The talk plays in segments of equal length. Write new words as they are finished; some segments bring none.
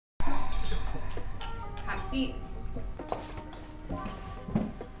seat.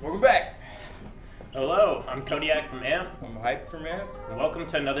 Welcome back. Hello, I'm Kodiak from AMP, I'm Hype from AMP. and welcome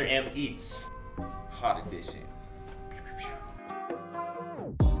to another AMP Eats. Hot edition.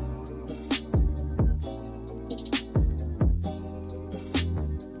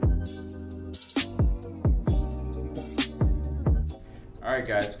 Alright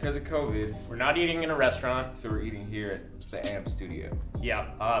guys, because of COVID, We're not eating in a restaurant. so we're eating here at the AMP studio.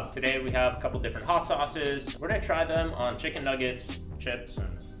 Yeah, today we have a couple different hot sauces. We're gonna try them on chicken nuggets, chips,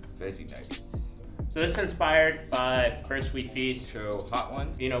 and Veggie nuggets. so this is inspired by First We Feast. So, hot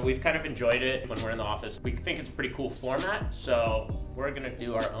ones. You know, we've kind of enjoyed it when we're in the office. We think it's a pretty cool format, so we're gonna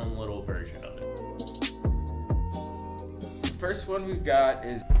do our own little version of it. The first one we've got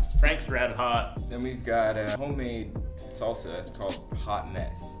is, Frank's Red Hot. then we've got a homemade salsa called Hot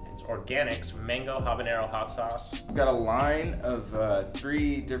Mess. It's Organics Mango Habanero Hot Sauce. We've got a line of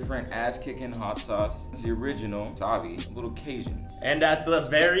 3 different ass-kicking hot sauce. The original, Wasabi, a little Cajun. And at the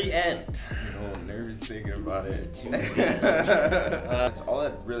very end, I'm a little nervous thinking about it. That's all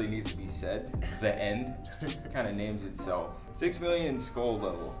that really needs to be said. The end kind of names itself. 6 million skull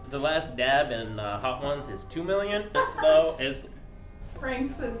level. the last dab in Hot Ones is 2 million. This though is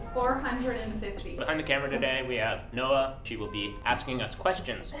Frank's is 450. behind the camera today. We have Noah. She will be asking us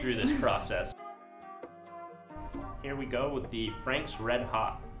questions through this process. Here we go with the Frank's Red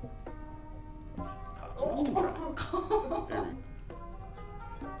Hot. Hot sauce to try. There we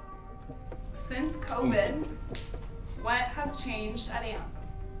Since COVID, what has changed at AMP?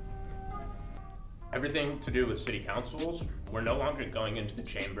 Everything to do with city councils. We're no longer going into the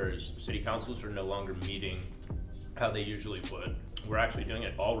chambers. City councils are no longer meeting how they usually would. We're actually doing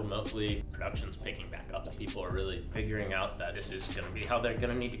it all remotely. Production's picking back up. People are really figuring out that this is going to be how they're going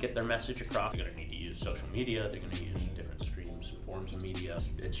to need to get their message across. They're going to need to use social media. They're going to use different streams and forms of media.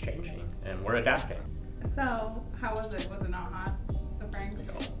 It's changing, and we're adapting. So, how was it? Was it not hot? The Frank's?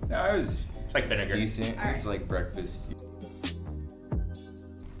 No, it was It's like vinegar. decent. It was Alright. like breakfast.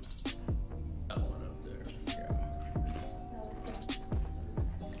 That one up there.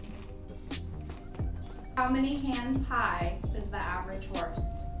 How many hands high is the average horse?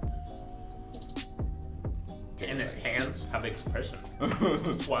 In his hands, how big's a person?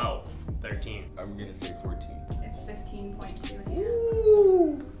 12, 13. I'm gonna say 14. It's 15.2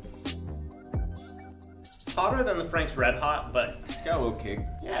 hands. Hotter than the Frank's Red Hot, but It's got a little kick.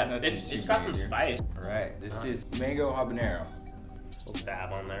 yeah, Nothing it's too got some major. spice. Alright, this is mango habanero. Little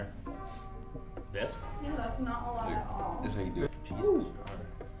dab on there. This? Yeah, that's not a lot at all. That's how you do it.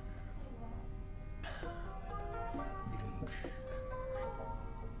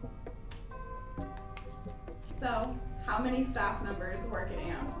 So, how many staff members work at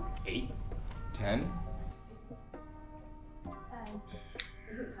AMP? 8. 10. 10.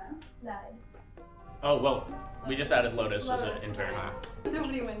 Is it 10? 9. Oh, well, we just added Lotus, as Lotus, an intern.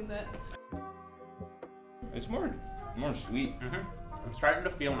 Nobody wins it. It's more sweet. I'm starting to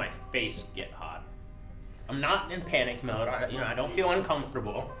feel my face get hot. I'm not in panic mode. I don't feel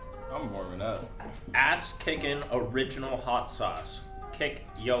uncomfortable. I'm warming up. Ass kicking original hot sauce. Kick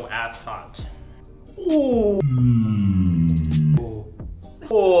yo ass hot. Oh,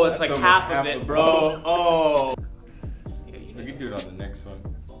 it's That's like almost half half of it, the bro. bottle. Oh. We can do it on the next one.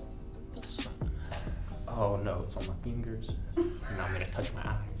 Oh no, it's on my fingers. Now I'm gonna touch my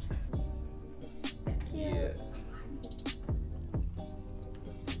eyes. Yeah.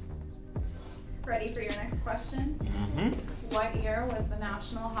 Ready for your next question? What year was the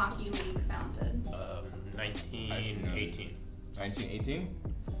National Hockey League founded? 1918. 1918?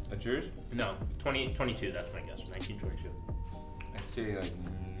 That's yours? No, 2022, that's my guess. 1922. I'd say like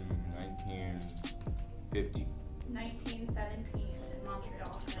 1950. 1917 in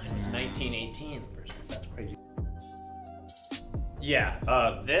Montreal. Mine was 1918 the first one. That's crazy.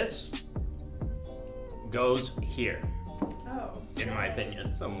 Yeah, this goes here, Oh. in my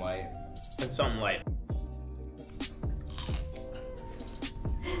opinion. Some light. And some light.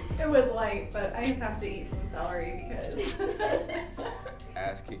 It was light, but I just have to eat some celery because.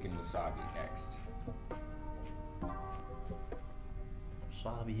 Ass kicking wasabi next.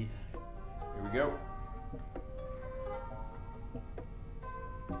 Wasabi. Here we go.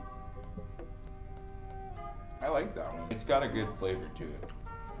 I like that one. It's got a good flavor to it.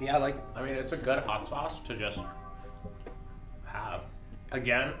 Yeah, I mean, it's a good hot sauce to just have.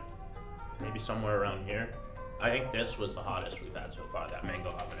 Again, maybe somewhere around here. I think this was the hottest we've had so far, that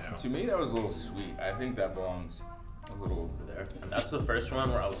mango habanero. To me, that was a little sweet. I think that belongs a little Over there. And that's the first one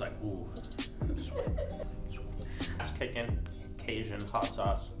where I was like, ooh, sweet. Ass kicking, Cajun hot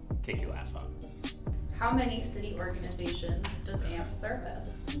sauce, kick your ass hot. How many city organizations does AMP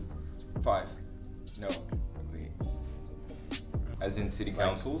service? 5. No. As in city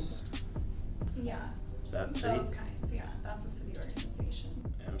councils? Yeah, Is that city? those kinds, yeah, that's a city organization.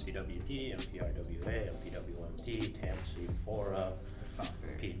 MCWP, MPRWA, MPWMP, TAMC, Fora, That's not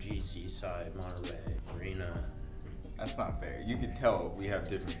fair. PG, Seaside, Monterey, Marina. That's not fair. You can tell we have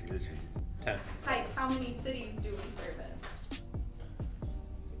different positions. 10. Hype, how many cities do we service?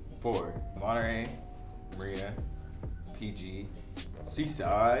 4. Monterey, Marina, PG,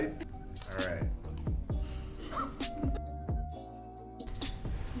 Seaside. All right.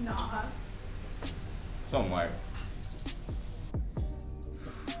 Nah. Somewhere.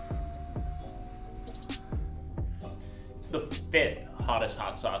 It's the 5th hottest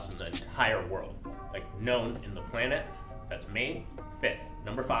hot sauce in the entire world. Like, known in the planet that's made, 5th.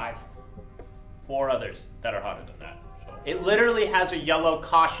 Number 5. 4 others that are hotter than that. So it literally has a yellow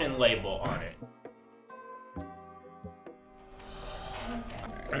caution label on it.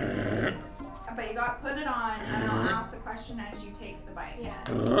 Okay. But you got put it on, and I'll ask the question as you take the bite. Yeah.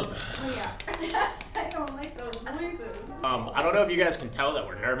 Oh yeah. I don't like those noises. I don't know if you guys can tell that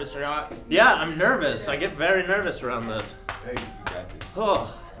we're nervous or not. Yeah, I'm nervous. I get very nervous around this. Hey, you got this.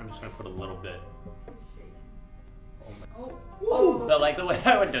 Oh, I'm just gonna put a little bit. Oh. But like the way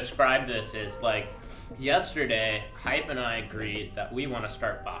I would describe this is like, yesterday, Hype and I agreed that we want to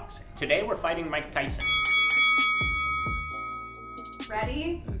start boxing. Today we're fighting Mike Tyson.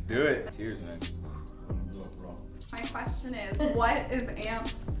 Ready? Let's do it. Cheers, man. My question is, what is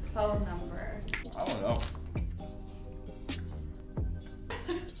AMP's phone number? I don't know.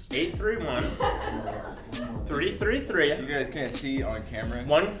 831-333. You guys can't see on camera,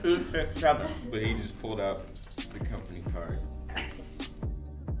 1267. but he just pulled out the company card.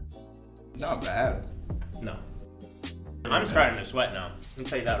 Not bad. No. I'm starting to sweat now. I'll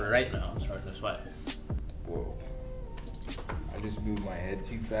tell you that right now. I'm starting to sweat. Whoa. I just moved my head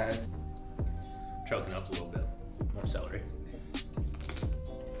too fast. Choking up a little bit. More celery.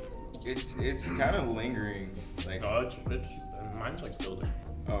 It's kind of lingering. Like, Oh, it's mine's like building.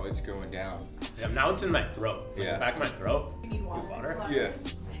 oh, it's going down. Yeah, now it's in my throat. Like Yeah. the back of my throat. You need water. Water? Yeah.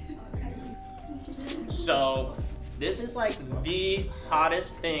 So this is like the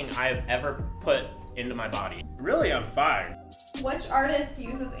hottest thing I've ever put into my body. Really, I'm fine. Which artist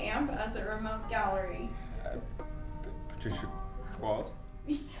uses AMP as a remote gallery? Patricia Qualls.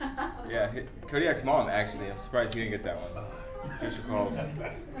 Yeah. Yeah, Kodiak's mom actually. I'm surprised he didn't get that one. Patricia Qualls.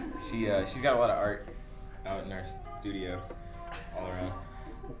 She's got a lot of art out in our studio, all around.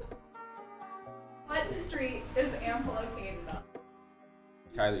 What street is AMP located on?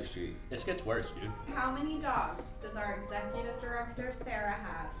 Tyler Street. This gets worse, dude. How many dogs does our executive director Sarah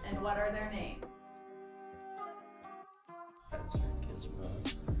have, and what are their names? Spencer, Gizmo,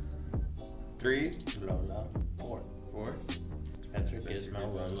 3, Lola, 4. 4. Spencer, Gizmo,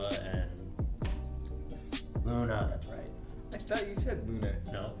 Lola, and Luna. That's right. I thought you said Luna.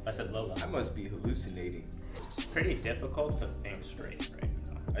 No, I said Lola. I must be hallucinating. It's pretty difficult to think straight right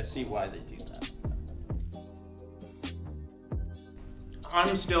now. I see why they do that.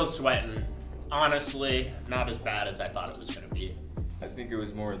 I'm still sweating. Honestly, not as bad as I thought it was gonna be. I think it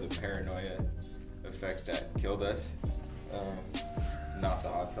was more the paranoia effect that killed us, not the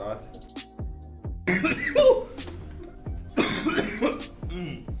hot sauce.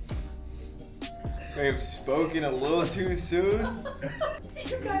 I have spoken a little too soon.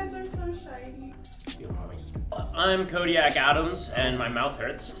 You guys are so shiny. Feel moist. I'm Kodiak Adams, and my mouth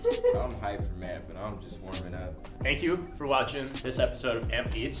hurts. I'm hyped for AMP, and I'm just warming up. Thank you for watching this episode of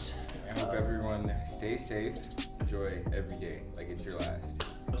Amp Eats. I hope everyone stays safe. Enjoy every day like it's your last.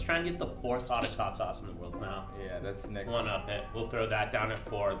 Let's try and get the 4th hottest hot sauce in the world now. Yeah, that's the next One up it. We'll throw that down at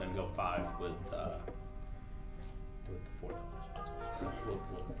 4, then go 5 with the 4th hottest hot sauce.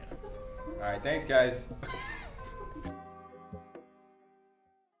 Yeah. All right, thanks guys.